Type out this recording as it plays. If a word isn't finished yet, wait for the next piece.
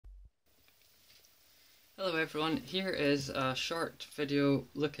Hello everyone, here is a short video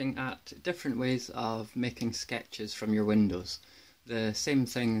looking at different ways of making sketches from your windows. The same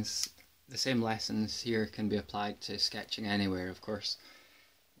lessons here can be applied to sketching anywhere, of course.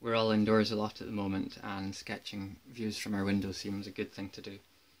 We're all indoors a lot at the moment and sketching views from our window seems a good thing to do.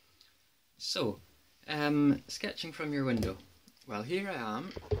 So, sketching from your window. Well, here I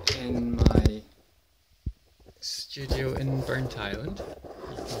am in my studio in Burnt Island.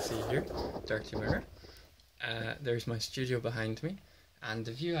 You can see here, dirty mirror. There's my studio behind me and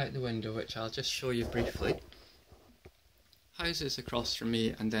the view out the window, which I'll just show you briefly. Houses across from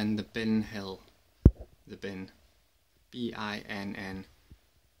me and then the Bin Hill, the Bin, B-I-N-N,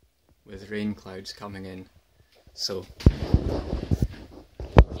 with rain clouds coming in. So,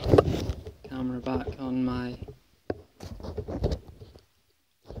 camera back on my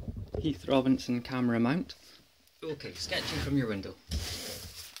Heath Robinson camera mount. Okay, sketching from your window.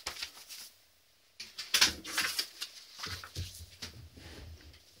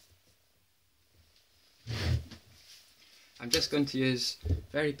 I'm just going to use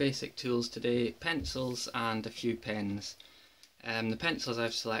very basic tools today, pencils and a few pens. The pencils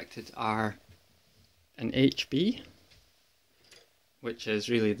I've selected are an HB, which is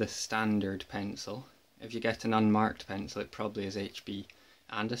really the standard pencil. If you get an unmarked pencil it probably is HB,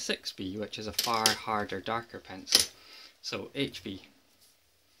 and a 6B, which is a far harder, darker pencil. So HB.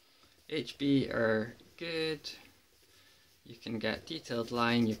 HB are good. You can get detailed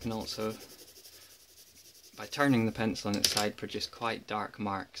line, you can also, by turning the pencil on its side, produce quite dark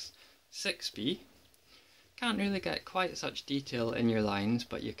marks. 6B, can't really get quite such detail in your lines,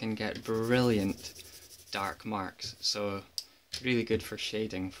 but you can get brilliant dark marks, so really good for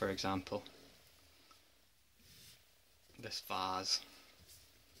shading, for example. This vase.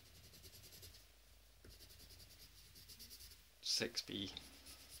 6B.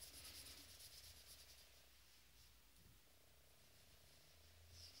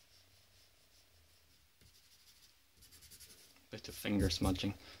 Bit of finger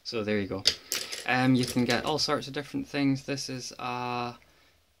smudging. So there you go. You can get all sorts of different things. This is a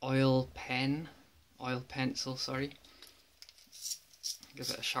oil pencil, sorry. Give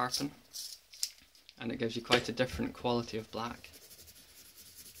it a sharpen and it gives you quite a different quality of black.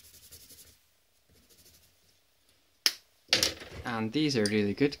 And these are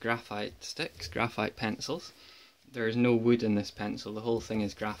really good graphite sticks, graphite pencils. There is no wood in this pencil, the whole thing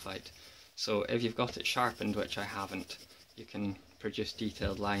is graphite. So if you've got it sharpened, which I haven't, you can produce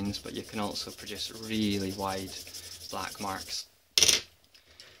detailed lines, but you can also produce really wide black marks.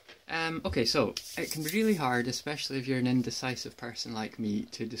 Okay, so it can be really hard, especially if you're an indecisive person like me,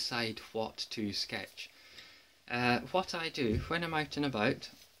 to decide what to sketch. What I do when I'm out and about,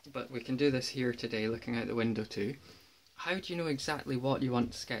 but we can do this here today looking out the window too, how do you know exactly what you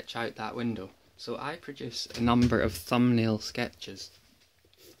want to sketch out that window? So I produce a number of thumbnail sketches.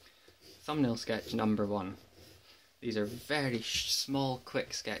 Thumbnail sketch number 1. These are very small,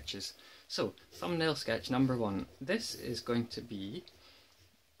 quick sketches. So, thumbnail sketch number 1. This is going to be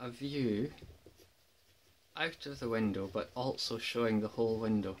a view out of the window, but also showing the whole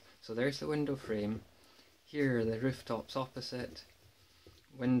window. So there's the window frame. Here are the rooftops opposite,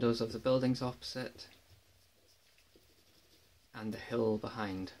 windows of the buildings opposite, and the hill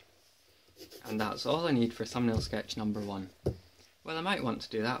behind. And that's all I need for thumbnail sketch number 1. Well, I might want to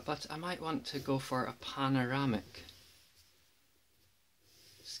do that, but I might want to go for a panoramic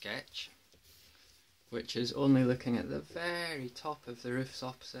sketch, which is only looking at the very top of the roofs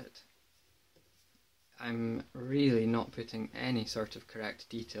opposite. I'm really not putting any sort of correct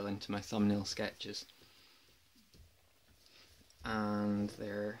detail into my thumbnail sketches. And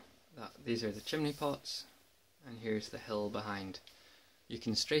these are the chimney pots, and here's the hill behind. You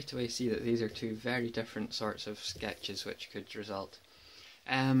can straight away see that these are two very different sorts of sketches which could result.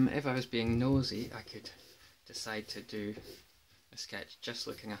 If I was being nosy, I could decide to do a sketch just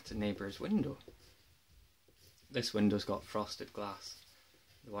looking at a neighbour's window. This window's got frosted glass,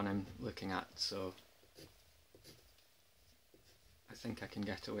 the one I'm looking at, so I think I can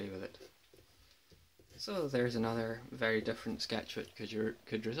get away with it. So there's another very different sketch which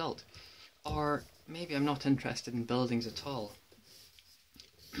could result. Or maybe I'm not interested in buildings at all.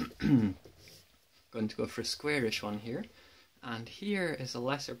 Going to go for a squarish one here, and here is a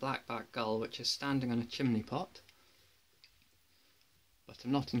lesser blackback gull which is standing on a chimney pot, but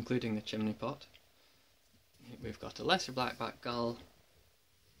I'm not including the chimney pot. We've got a lesser blackback gull,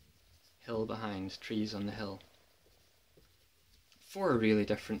 hill behind, trees on the hill. 4 really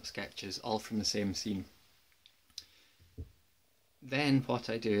different sketches, all from the same scene. Then what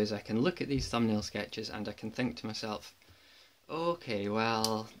I do is I can look at these thumbnail sketches and I can think to myself, Okay,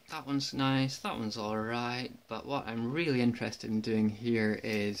 well, that one's nice, that one's alright, but what I'm really interested in doing here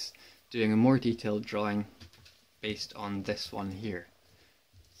is doing a more detailed drawing based on this one here.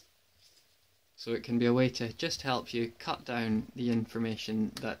 So it can be a way to just help you cut down the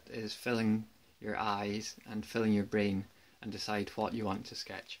information that is filling your eyes and filling your brain and decide what you want to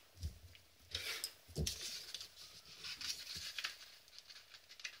sketch.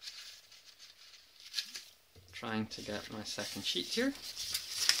 Trying to get my second sheet here.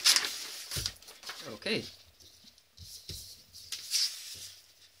 Okay.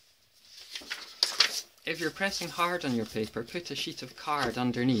 If you're pressing hard on your paper, put a sheet of card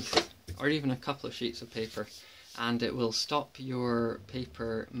underneath, or even a couple of sheets of paper, and it will stop your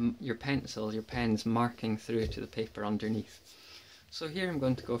paper, your pencil, your pens marking through to the paper underneath. So here I'm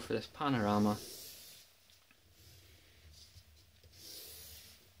going to go for this panorama.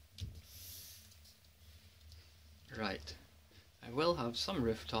 Right, I will have some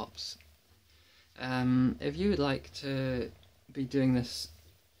rooftops. If you would like to be doing this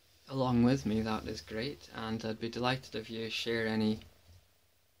along with me, that is great, and I'd be delighted if you share any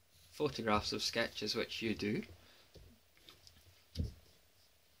photographs of sketches which you do.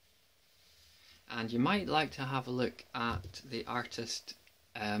 And you might like to have a look at the artist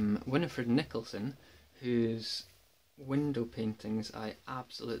Winifred Nicholson, whose window paintings I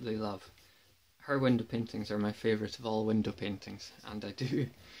absolutely love. Her window paintings are my favourite of all window paintings, and I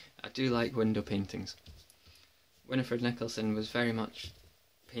do like window paintings. Winifred Nicholson was very much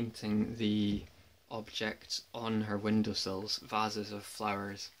painting the objects on her windowsills, vases of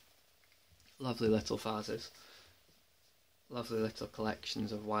flowers, lovely little vases, lovely little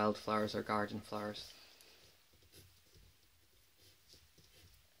collections of wildflowers or garden flowers.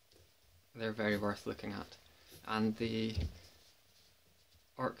 They're very worth looking at. And the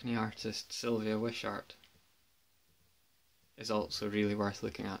Orkney artist Sylvia Wishart is also really worth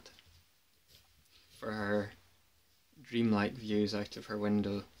looking at for her dreamlike views out of her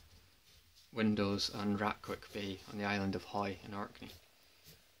windows on Ratquick Bay on the island of Hoy in Orkney.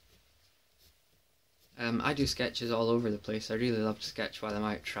 I do sketches all over the place. I really love to sketch while I'm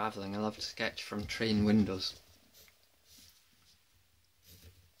out travelling. I love to sketch from train windows.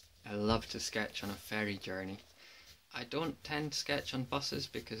 I love to sketch on a ferry journey. I don't tend to sketch on buses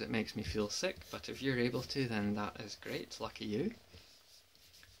because it makes me feel sick, but if you're able to, then that is great, lucky you.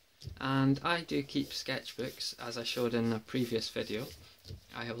 And I do keep sketchbooks, as I showed in a previous video.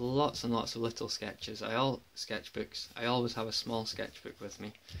 I have lots and lots of little sketches. I always have a small sketchbook with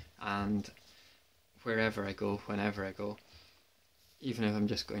me, and wherever I go, whenever I go, even if I'm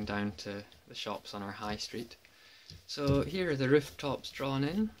just going down to the shops on our high street. So here are the rooftops drawn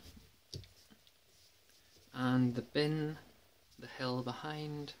in, and the bin, the hill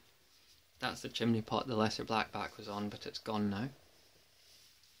behind. That's the chimney pot the lesser blackback was on, but it's gone now.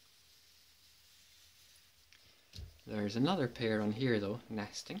 There's another pair on here though,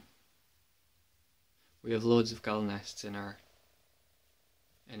 nesting. We have loads of gull nests in our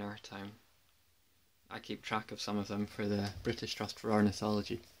town. I keep track of some of them for the British Trust for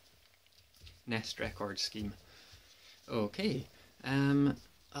Ornithology nest record scheme. Okay, now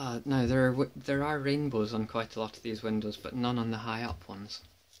there are rainbows on quite a lot of these windows, but none on the high up ones.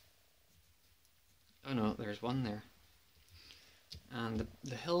 Oh no, there's one there. And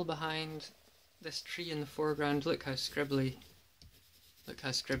the hill behind, this tree in the foreground, look how scribbly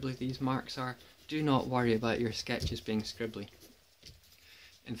these marks are. Do not worry about your sketches being scribbly.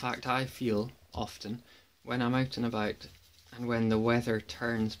 In fact, I feel often when I'm out and about and when the weather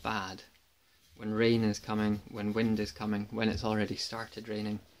turns bad, when rain is coming, when wind is coming, when it's already started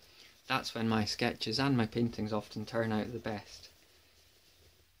raining, that's when my sketches and my paintings often turn out the best.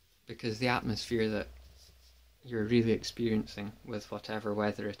 Because the atmosphere that you're really experiencing with whatever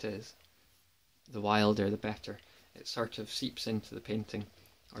weather it is, the wilder the better. It sort of seeps into the painting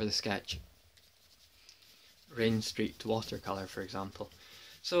or the sketch. Rain streaked watercolour, for example.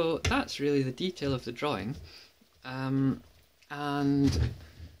 So that's really the detail of the drawing, and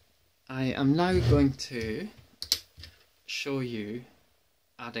I am now going to show you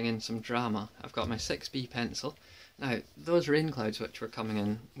adding in some drama. I've got my 6B pencil. Now those rain clouds which were coming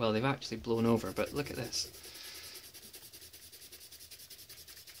in, well, they've actually blown over, but look at this.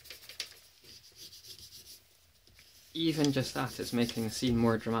 Even just that is making the scene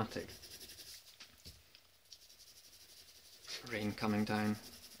more dramatic. Rain coming down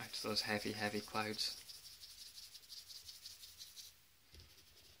out of those heavy, heavy clouds.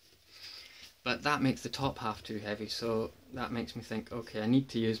 But that makes the top half too heavy, so that makes me think, okay, I need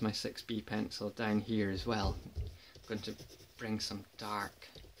to use my 6B pencil down here as well. I'm going to bring some dark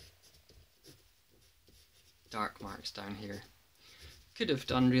marks down here could have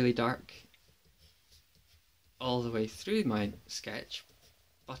done really dark all the way through my sketch,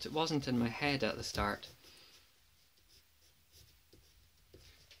 but it wasn't in my head at the start.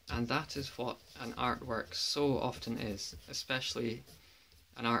 And that is what an artwork so often is, especially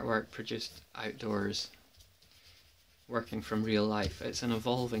an artwork produced outdoors, working from real life. It's an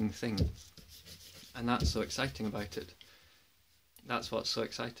evolving thing, and that's so exciting about it. That's what's so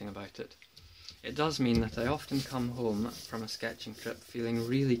exciting about it. It does mean that I often come home from a sketching trip feeling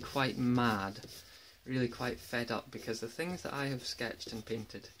really quite mad, really quite fed up, because the things that I have sketched and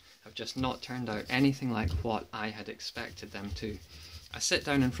painted have just not turned out anything like what I had expected them to. I sit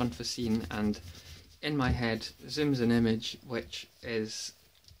down in front of a scene and in my head zooms an image which is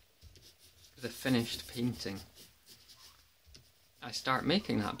the finished painting. I start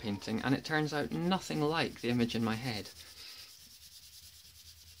making that painting and it turns out nothing like the image in my head.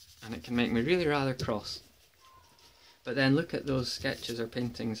 And it can make me really rather cross. But then look at those sketches or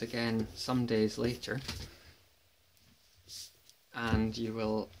paintings again some days later and you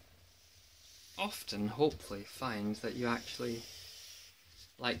will often, hopefully, find that you actually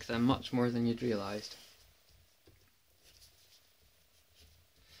like them much more than you'd realised.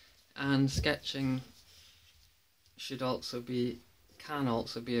 And sketching can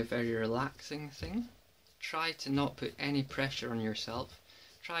also be a very relaxing thing. Try to not put any pressure on yourself.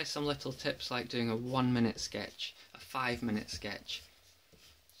 Try some little tips like doing a 1-minute sketch, a 5-minute sketch.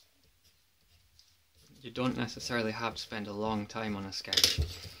 You don't necessarily have to spend a long time on a sketch.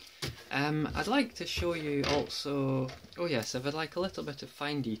 I'd like to show you also, oh yes, if I'd like a little bit of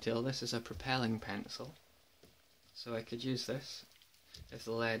fine detail, this is a propelling pencil. So I could use this, if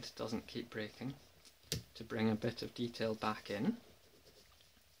the lead doesn't keep breaking, to bring a bit of detail back in.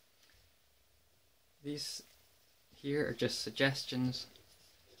 These here are just suggestions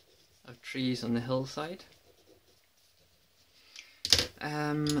of trees on the hillside.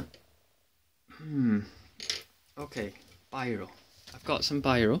 Okay, biro. I've got some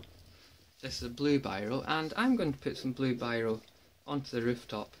biro. This is a blue biro, and I'm going to put some blue biro onto the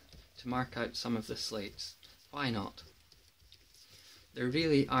rooftop to mark out some of the slates. Why not? There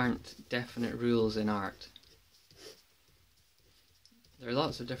really aren't definite rules in art. There are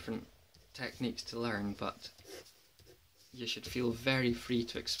lots of different techniques to learn, but you should feel very free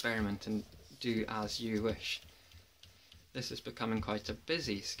to experiment and do as you wish. This is becoming quite a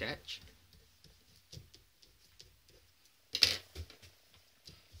busy sketch.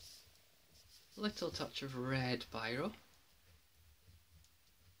 Little touch of red biro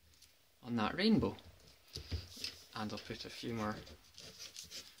on that rainbow, and I'll put a few more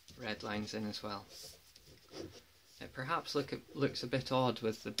red lines in as well. It perhaps looks a bit odd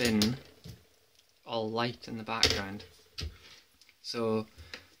with the bin all light in the background, so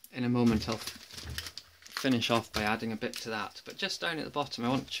in a moment I'll finish off by adding a bit to that, but just down at the bottom I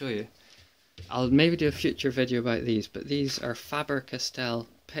want to show you. I'll maybe do a future video about these, but these are Faber-Castell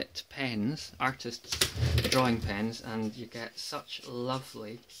Pitt pens, artists' drawing pens, and you get such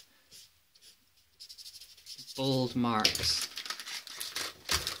lovely bold marks.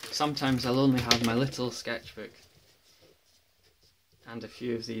 Sometimes I'll only have my little sketchbook and a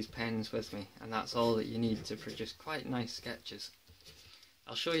few of these pens with me, and that's all that you need to produce quite nice sketches.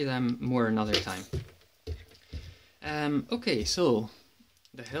 I'll show you them more another time. Okay, so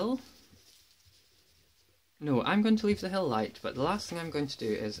the hill. No, I'm going to leave the hill light, but the last thing I'm going to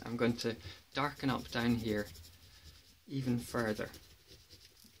do is I'm going to darken up down here even further.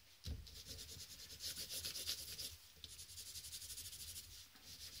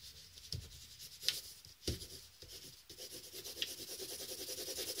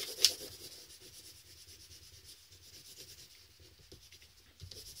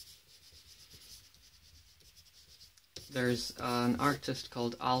 There's an artist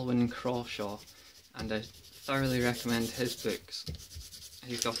called Alwyn Crawshaw, and I thoroughly recommend his books.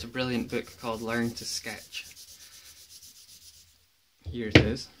 He's got a brilliant book called Learn to Sketch. Here it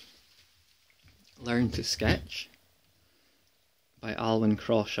is. Learn to Sketch by Alwyn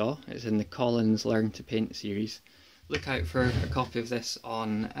Crawshaw. It's in the Collins Learn to Paint series. Look out for a copy of this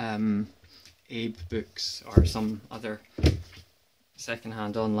on Abebooks or some other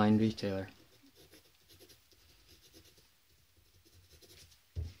second-hand online retailer.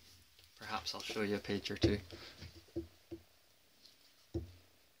 Perhaps I'll show you a page or two.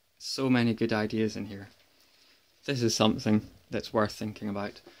 So many good ideas in here. This is something that's worth thinking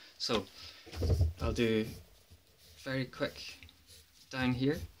about. So, I'll do very quick down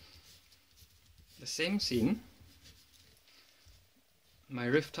here. The same scene. My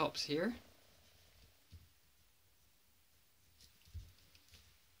rooftops here.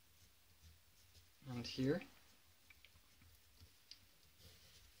 And here.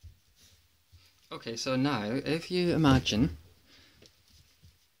 Okay, so now if you imagine,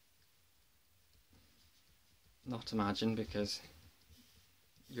 not imagine because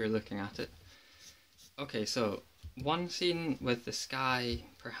you're looking at it. Okay, so one scene with the sky,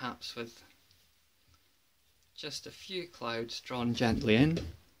 perhaps with just a few clouds drawn gently in.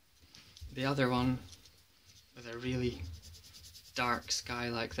 The other one with a really dark sky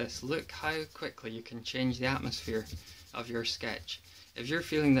like this. Look how quickly you can change the atmosphere of your sketch. If you're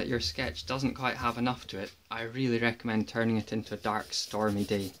feeling that your sketch doesn't quite have enough to it, I really recommend turning it into a dark, stormy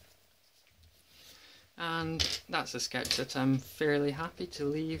day. And that's a sketch that I'm fairly happy to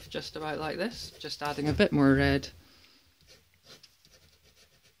leave just about like this, just adding a bit more red.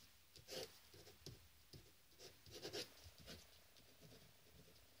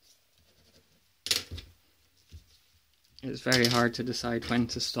 It's very hard to decide when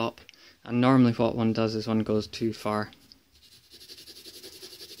to stop, and normally what one does is one goes too far.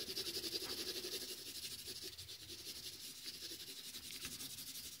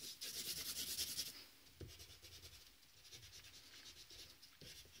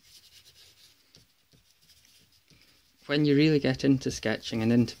 When you really get into sketching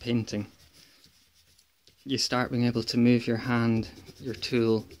and into painting, you start being able to move your hand, your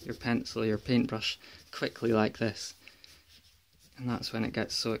tool, your pencil, your paintbrush quickly like this. And that's when it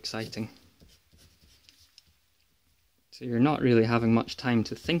gets so exciting. So you're not really having much time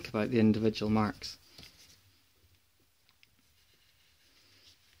to think about the individual marks.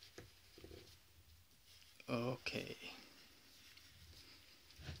 Okay.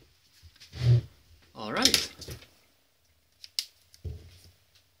 All right.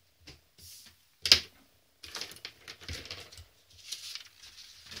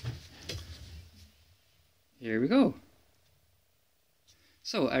 Here we go.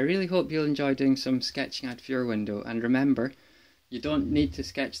 So I really hope you'll enjoy doing some sketching out of your window, and remember, you don't need to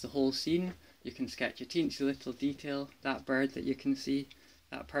sketch the whole scene. You can sketch a teensy little detail, that bird that you can see,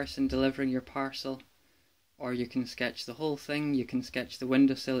 that person delivering your parcel, or you can sketch the whole thing. You can sketch the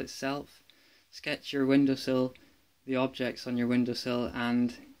windowsill itself, sketch your windowsill, the objects on your windowsill,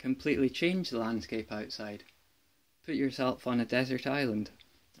 and completely change the landscape outside. Put yourself on a desert island,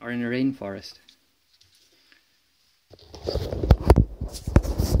 or in a rainforest.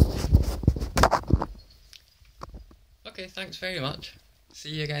 Okay, thanks very much. See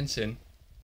you again soon.